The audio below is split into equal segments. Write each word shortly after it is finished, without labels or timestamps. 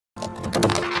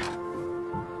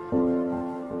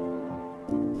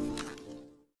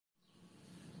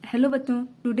Hello बच्चों,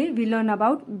 today we learn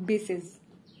about bases.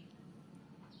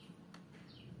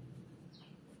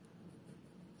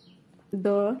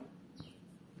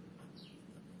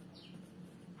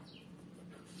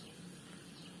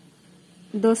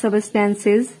 The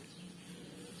substances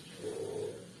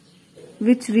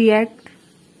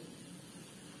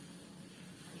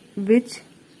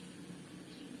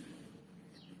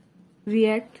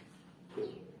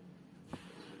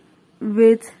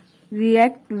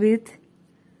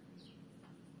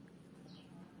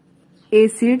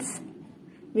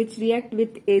which react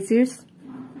with acids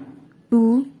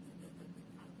to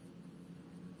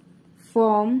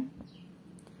form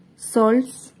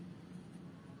salts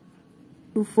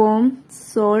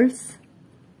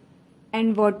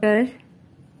and water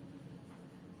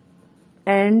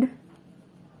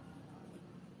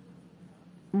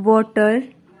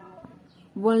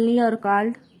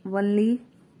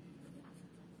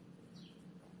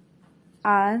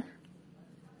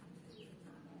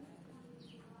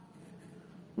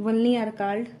only are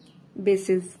called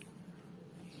bases.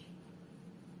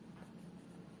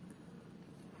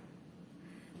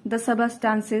 The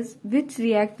substances which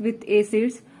react with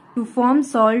acids to form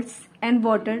salts and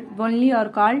water only are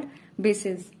called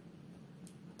bases.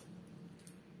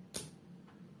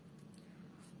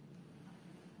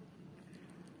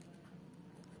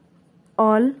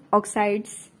 All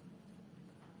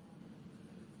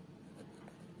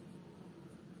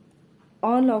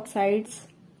oxides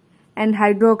and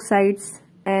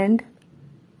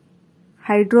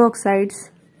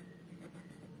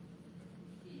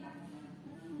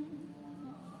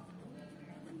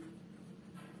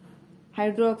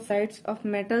hydroxides of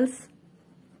metals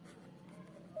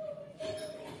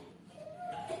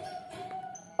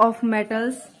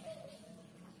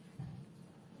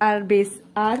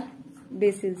are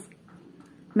bases.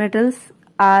 Metals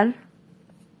are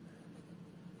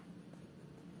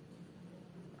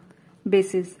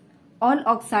bases. All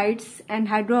oxides and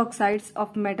hydroxides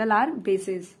of metal are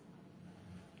bases.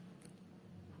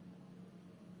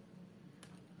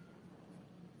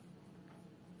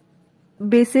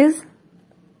 Bases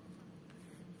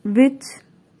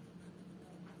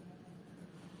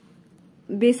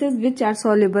which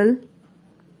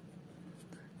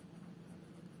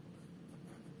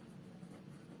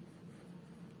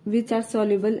are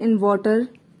soluble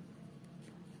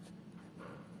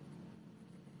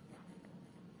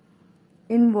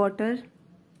in water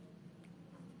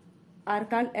are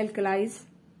called alkalis.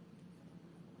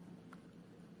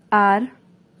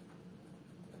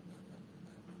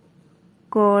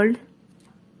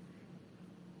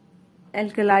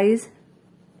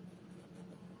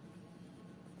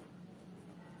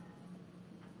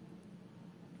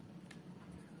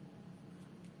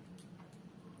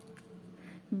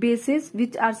 Bases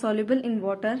which are soluble in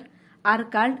water are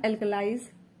called alkalis.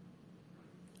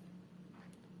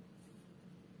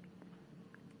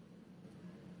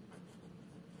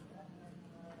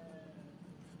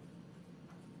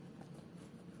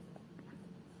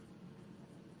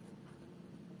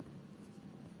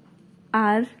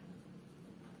 Are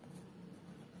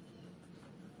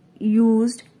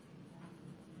used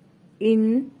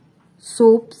in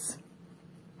soaps,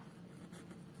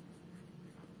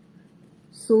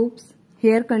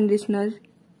 hair conditioners,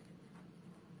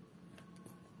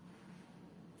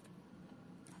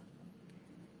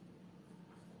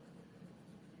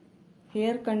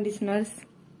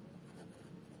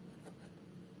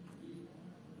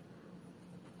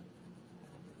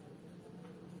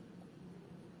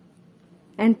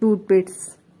 and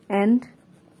toothpastes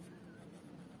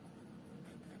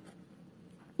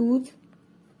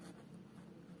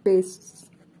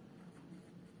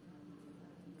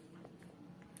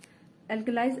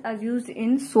Alkalis are used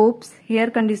in soaps, hair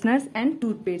conditioners and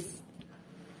toothpastes.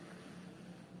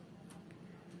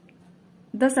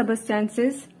 The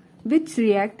substances which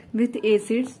react with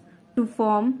acids to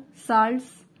form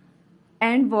salts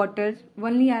and water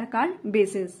only are called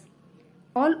bases.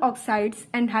 All oxides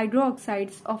and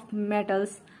hydroxides of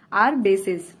metals are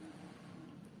bases.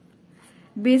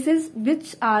 Bases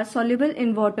which are soluble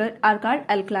in water are called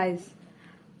alkalis.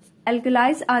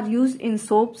 Alkalis are used in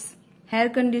soaps, hair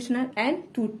conditioner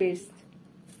and toothpaste.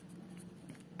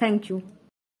 Thank you.